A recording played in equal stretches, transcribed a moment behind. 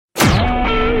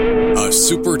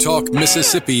SuperTalk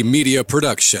Mississippi media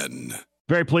production.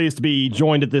 Very pleased to be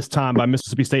joined at this time by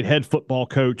Mississippi State head football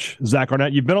coach Zach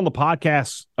Arnett. You've been on the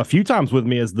podcast a few times with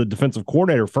me as the defensive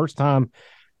coordinator, first time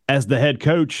as the head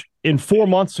coach. In 4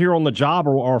 months here on the job,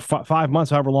 or 5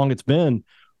 months, however long it's been,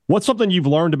 what's something you've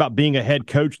learned about being a head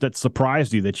coach that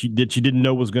surprised you, that you didn't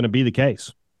know was going to be the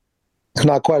case? It's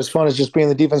not quite as fun as just being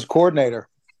the defensive coordinator,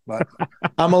 but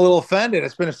I'm a little offended.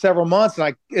 It's been several months,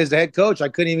 and as the head coach, I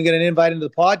couldn't even get an invite into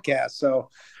the podcast. So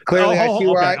clearly, I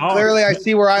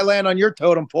see where I land on your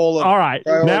totem pole. All right,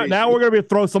 now we're going to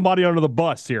throw somebody under the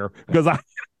bus here, because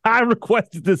I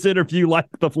requested this interview like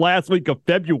the last week of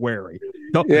February.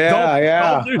 Don't do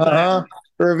that.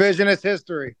 Revisionist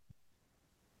history.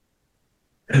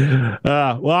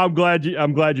 Well, I'm glad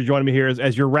you're joining me here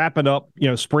as you're wrapping up,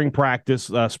 spring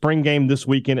practice, spring game this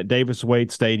weekend at Davis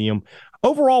Wade Stadium.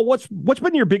 Overall, what's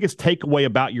been your biggest takeaway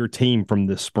about your team from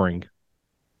this spring?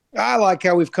 I like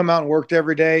how we've come out and worked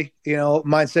every day.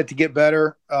 Mindset to get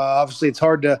better. Obviously, it's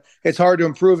hard to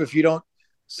improve if you don't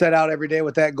set out every day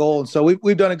with that goal. And so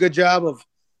we've done a good job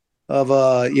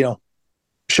of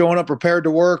showing up prepared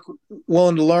to work,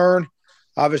 willing to learn.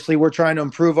 Obviously, we're trying to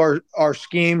improve our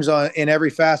schemes in every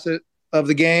facet of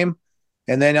the game.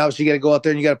 And then obviously you got to go out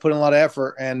there and you got to put in a lot of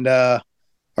effort. And our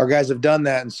guys have done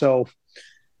that. And so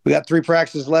we got 3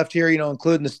 practices left here,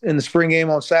 including in the spring game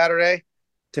on Saturday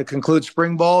to conclude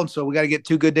spring ball. And so we got to get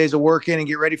 2 good days of work in and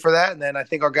get ready for that. And then I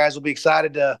think our guys will be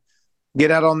excited to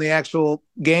get out on the actual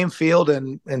game field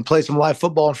and play some live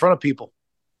football in front of people.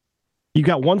 You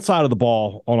got one side of the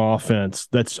ball on offense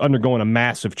that's undergoing a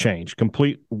massive change,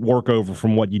 complete workover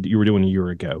from what you were doing a year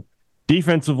ago.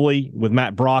 Defensively, with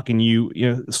Matt Brock and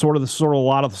you sort of a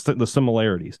lot of the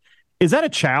similarities. Is that a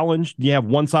challenge? Do you have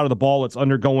one side of the ball that's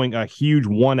undergoing a huge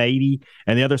 180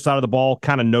 and the other side of the ball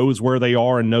kind of knows where they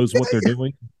are and knows what they're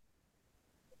doing?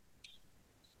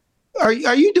 Are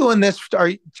you doing this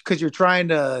because you're trying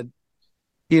to,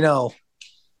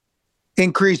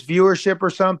 increase viewership or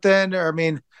something? Or,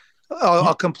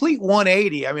 a complete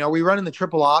 180. Are we running the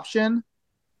triple option?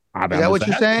 Is that what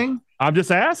you're saying? I'm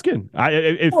just asking.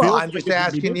 I'm just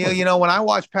asking you. When I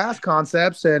watch pass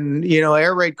concepts and,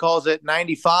 Air Raid calls it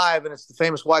 95 and it's the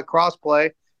famous wide cross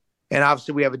play, and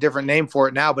obviously we have a different name for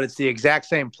it now, but it's the exact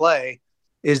same play.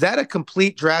 Is that a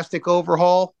complete drastic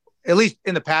overhaul? At least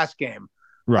in the pass game.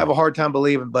 Right. I have a hard time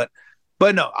believing, but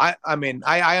no, I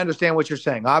understand what you're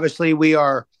saying. Obviously we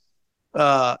are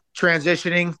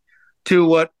transitioning to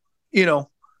what,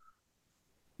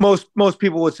 most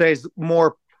people would say is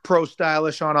more pro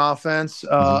stylish on offense.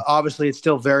 Obviously it's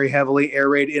still very heavily air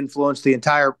raid influenced.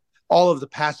 All of the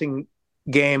passing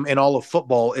game and all of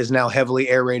football is now heavily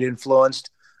air raid influenced.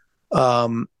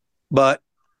 But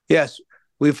yes,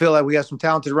 we feel like we have some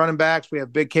talented running backs. We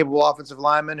have big, capable offensive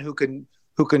linemen who can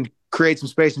create some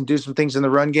space and do some things in the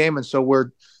run game. And so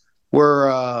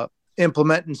we're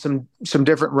implementing some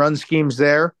different run schemes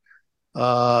there.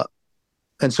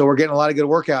 And so we're getting a lot of good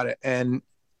work out of it. And,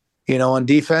 on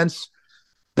defense,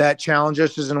 that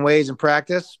challenges us in ways in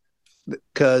practice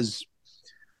because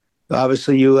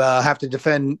obviously you have to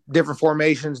defend different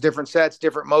formations, different sets,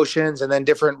 different motions, and then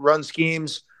different run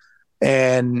schemes.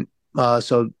 And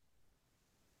so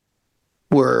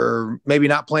we're maybe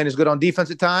not playing as good on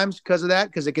defense at times because of that,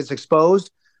 because it gets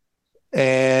exposed.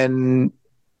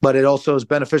 But it also is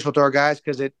beneficial to our guys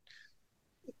because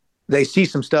they see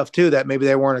some stuff too that maybe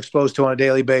they weren't exposed to on a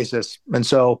daily basis. And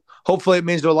so hopefully it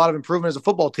means there's a lot of improvement as a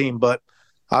football team, but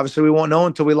obviously we won't know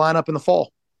until we line up in the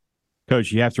fall.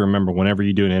 Coach, you have to remember whenever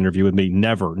you do an interview with me,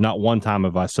 not one time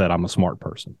have I said I'm a smart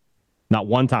person. Not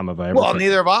one time have I ever. Well,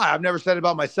 neither have I. I've never said it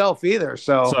about myself either.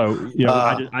 So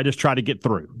I just try to get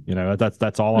through.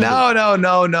 That's all.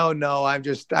 No. I'm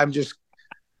just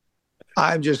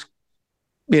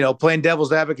playing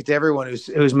devil's advocate to everyone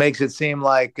who makes it seem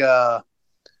like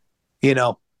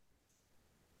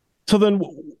So then,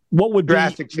 what would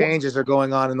drastic changes are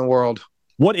going on in the world?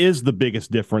 What is the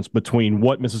biggest difference between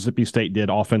what Mississippi State did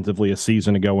offensively a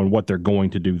season ago and what they're going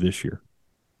to do this year?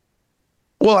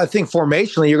 Well, I think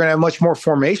formationally, you're going to have much more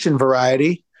formation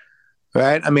variety,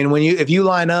 right? If you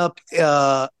line up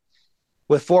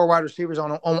with 4 wide receivers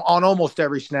on almost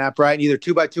every snap, right, either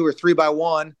 2x2 or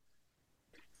 3x1,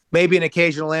 maybe an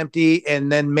occasional empty,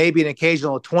 and then maybe an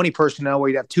occasional 20 personnel where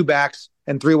you'd have 2 backs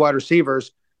and 3 wide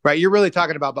receivers, right? You're really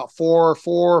talking about 4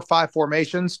 or 5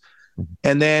 formations.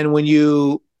 And then when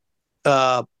you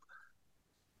have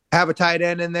a tight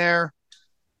end in there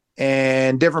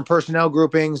and different personnel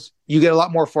groupings, you get a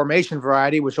lot more formation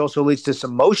variety, which also leads to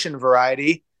some motion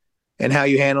variety and how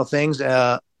you handle things.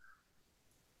 But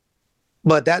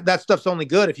that stuff's only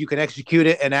good if you can execute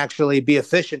it and actually be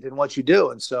efficient in what you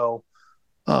do. And so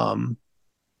Um,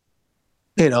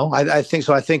 I think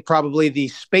so. I think probably the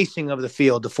spacing of the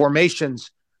field, the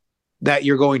formations that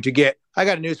you're going to get. I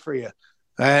got news for you.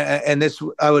 And this,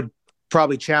 I would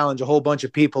probably challenge a whole bunch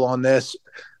of people on this.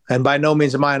 And by no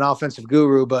means am I an offensive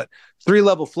guru, but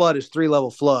 3-level flood is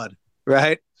 3-level flood,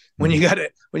 right? When you got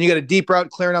a deep route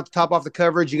clearing out the top off the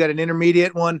coverage, you got an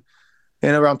intermediate one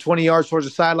and around 20 yards towards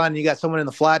the sideline, and you got someone in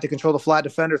the flat to control the flat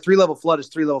defender. 3-level flood is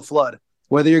 3-level flood.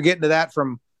 Whether you're getting to that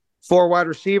from 4 wide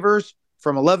receivers,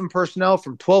 from 11 personnel,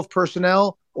 from 12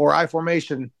 personnel, or I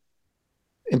formation,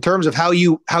 in terms of how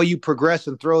you progress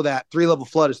and throw that, 3-level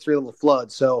flood is 3-level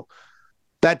flood. So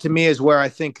that to me is where I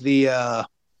think the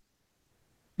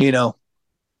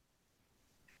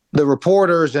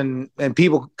reporters and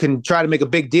people can try to make a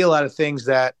big deal out of things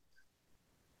that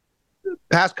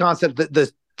past concept,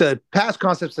 the past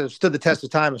concepts that have stood the test of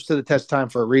time have stood the test of time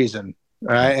for a reason.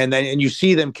 Right. And you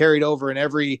see them carried over in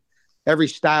every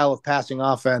style of passing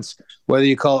offense, whether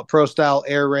you call it pro style,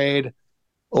 air raid,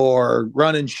 or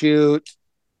run and shoot.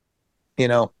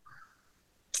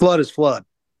 Flood is flood.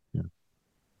 Yeah.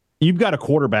 You've got a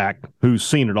quarterback who's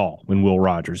seen it all in Will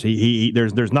Rogers.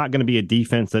 There's not going to be a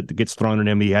defense that gets thrown at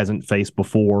him he hasn't faced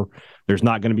before. There's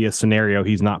not going to be a scenario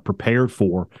he's not prepared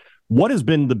for. What has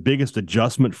been the biggest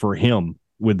adjustment for him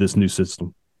with this new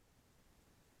system?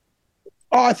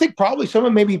 Oh, I think probably some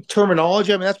of maybe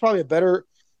terminology. I mean, that's probably a better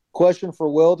question for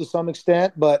Will to some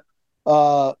extent, but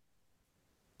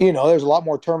there's a lot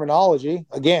more terminology.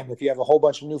 Again, if you have a whole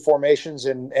bunch of new formations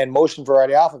and motion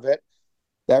variety off of it,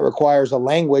 that requires a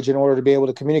language in order to be able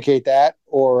to communicate that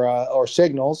or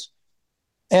signals.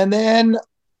 And then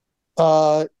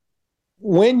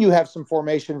when you have some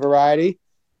formation variety,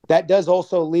 that does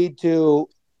also lead to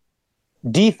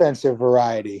defensive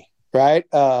variety, right?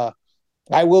 I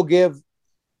will give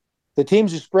the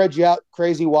teams who spread you out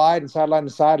crazy wide and sideline to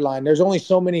sideline. There's only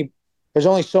so many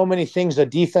things a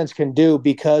defense can do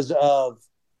because of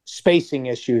spacing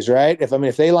issues, right?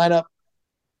 If they line up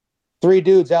 3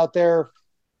 dudes out there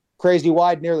crazy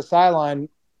wide near the sideline,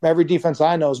 every defense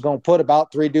I know is going to put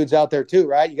about 3 dudes out there too,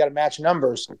 right? You got to match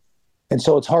numbers. And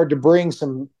so it's hard to bring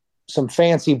some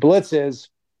fancy blitzes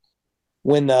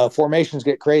when the formations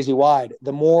get crazy wide.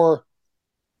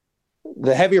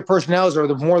 The heavier personnel or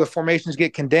the more the formations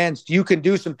get condensed, you can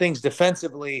do some things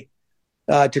defensively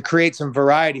to create some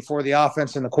variety for the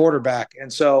offense and the quarterback.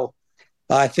 And so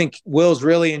I think Will's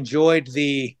really enjoyed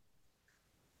the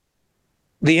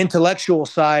intellectual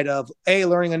side of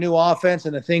learning a new offense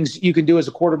and the things you can do as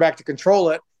a quarterback to control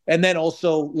it, and then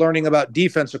also learning about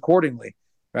defense accordingly,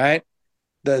 right?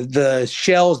 The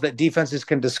shells that defenses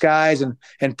can disguise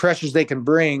and pressures they can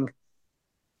bring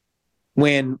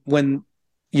when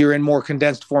you're in more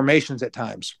condensed formations at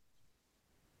times.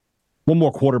 One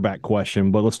more quarterback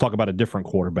question, but let's talk about a different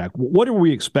quarterback. What are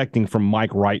we expecting from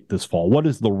Mike Wright this fall? What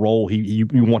is the role you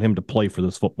want him to play for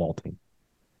this football team?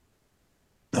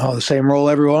 Oh, the same role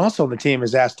everyone else on the team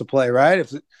is asked to play, right?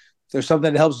 If there's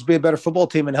something that helps us be a better football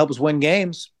team and help us win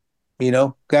games,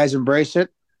 guys embrace it.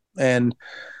 And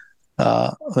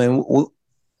a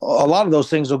lot of those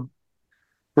things will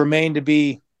remain to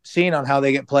be seen on how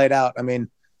they get played out. I mean,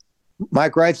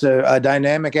 Mike Wright's a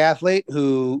dynamic athlete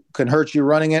who can hurt you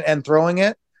running it and throwing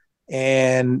it.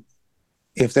 And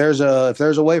if there's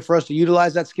a way for us to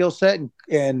utilize that skill set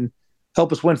and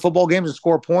help us win football games and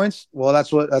score points, well,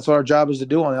 that's what our job is to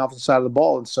do on the offensive side of the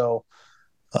ball. And so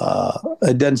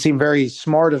it doesn't seem very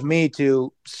smart of me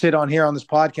to sit on here on this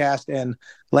podcast and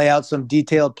lay out some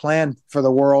detailed plan for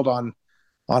the world on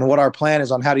what our plan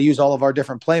is on how to use all of our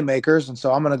different playmakers. And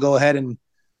so I'm going to go ahead and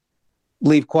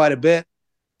leave quite a bit,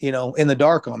 in the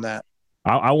dark on that.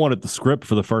 I wanted the script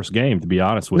for the first game, to be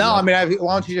honest with you. No, I mean,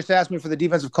 why don't you just ask me for the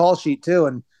defensive call sheet too,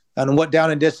 and what down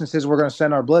and distances we're going to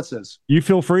send our blitzes. You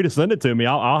feel free to send it to me.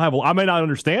 I may not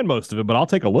understand most of it, but I'll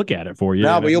take a look at it for you.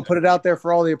 No, but you'll put it out there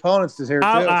for all the opponents to hear too.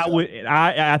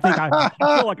 I think I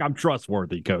feel like I'm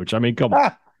trustworthy, Coach. I mean, come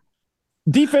on.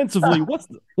 Defensively,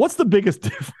 what's the biggest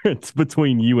difference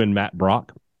between you and Matt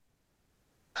Brock?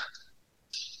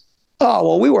 Oh,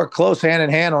 well, we work close hand in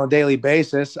hand on a daily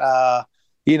basis.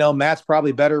 Matt's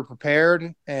probably better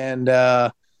prepared and,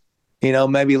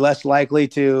 maybe less likely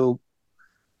to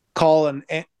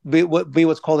be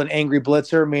what's called an angry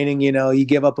blitzer, meaning, you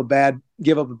give up a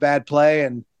bad play.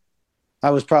 And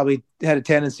I was probably had a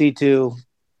tendency to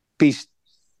be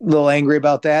a little angry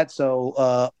about that.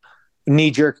 So,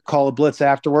 knee jerk call a blitz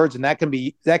afterwards. And that can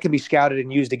be scouted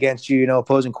and used against you.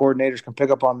 Opposing coordinators can pick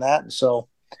up on that. And so,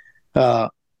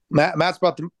 Matt's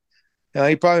about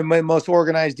he probably the most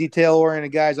organized,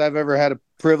 detail-oriented guys I've ever had a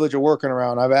privilege of working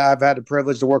around. I've had the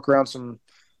privilege to work around some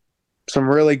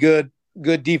really good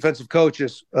good defensive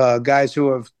coaches, guys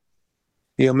who have,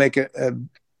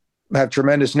 have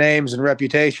tremendous names and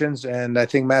reputations. And I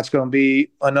think Matt's going to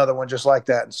be another one just like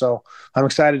that. And so I'm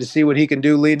excited to see what he can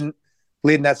do leading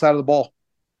that side of the ball.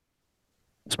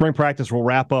 Spring practice will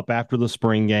wrap up after the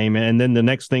spring game, and then the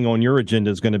next thing on your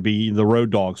agenda is going to be the Road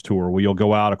Dogs tour, where you'll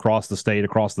go out across the state,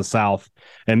 across the South,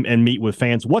 and meet with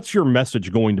fans. What's your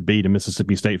message going to be to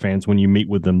Mississippi State fans when you meet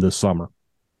with them this summer?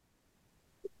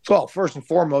 Well, first and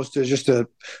foremost is just to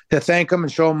thank them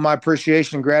and show them my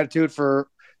appreciation and gratitude for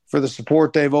the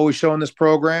support they've always shown this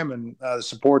program, and the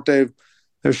support they're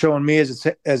showing me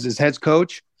as his head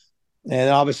coach.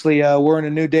 And obviously, we're in a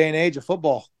new day and age of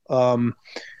football.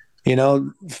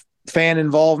 Fan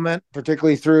involvement,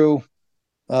 particularly through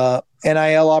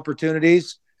NIL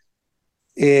opportunities,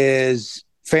 is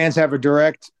fans have a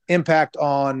direct impact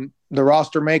on the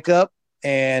roster makeup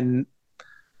and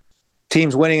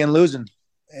teams winning and losing.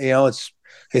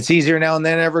 It's easier now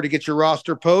than ever to get your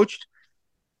roster poached,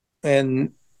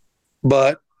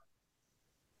 but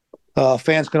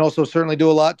fans can also certainly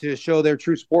do a lot to show their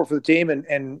true support for the team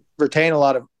and retain a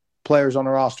lot of players on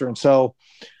the roster. And so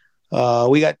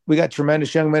we got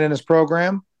tremendous young men in this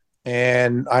program,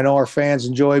 and I know our fans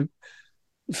enjoy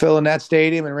filling that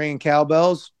stadium and ringing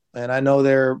cowbells. And I know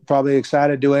they're probably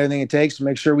excited to do anything it takes to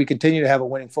make sure we continue to have a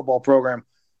winning football program.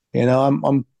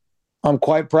 I'm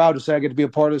quite proud to say I get to be a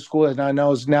part of the school, and I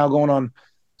know it's now going on,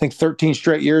 I think, 13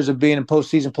 straight years of being in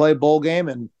postseason play, bowl game,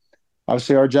 and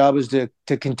obviously our job is to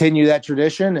continue that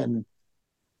tradition, and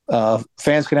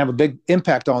fans can have a big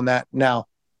impact on that now.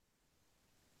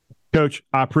 Coach,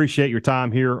 I appreciate your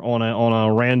time here on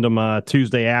a random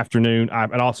Tuesday afternoon.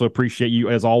 I also appreciate you,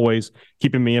 as always,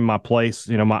 keeping me in my place.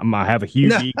 I have a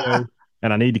huge ego,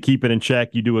 and I need to keep it in check.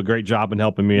 You do a great job in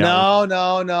helping me out.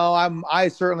 No.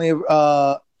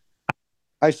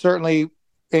 I certainly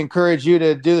encourage you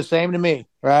to do the same to me,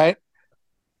 right?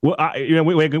 Well,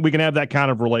 we can have that kind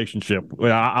of relationship.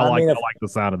 I like the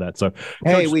sound of that. So,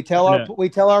 hey, Coach, we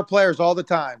tell our players all the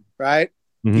time, right?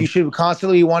 Mm-hmm. You should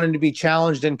constantly want to be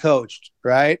challenged and coached,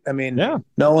 right? I mean, No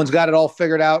one's got it all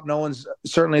figured out. No one's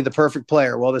certainly the perfect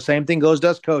player. Well, the same thing goes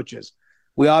to us coaches.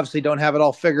 We obviously don't have it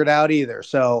all figured out either.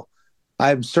 So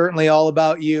I'm certainly all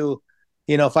about you.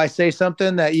 If I say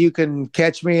something that you can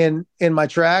catch me in my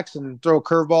tracks and throw a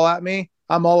curveball at me,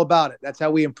 I'm all about it. That's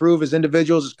how we improve as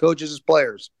individuals, as coaches, as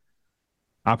players.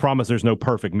 I promise there's no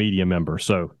perfect media member.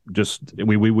 So just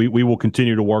we will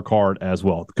continue to work hard as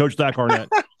well. Coach Zach Arnett,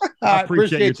 I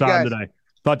appreciate your time today.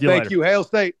 Talk to you later. Thank you. Hail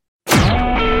State.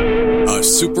 A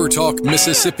SuperTalk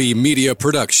Mississippi media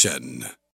production.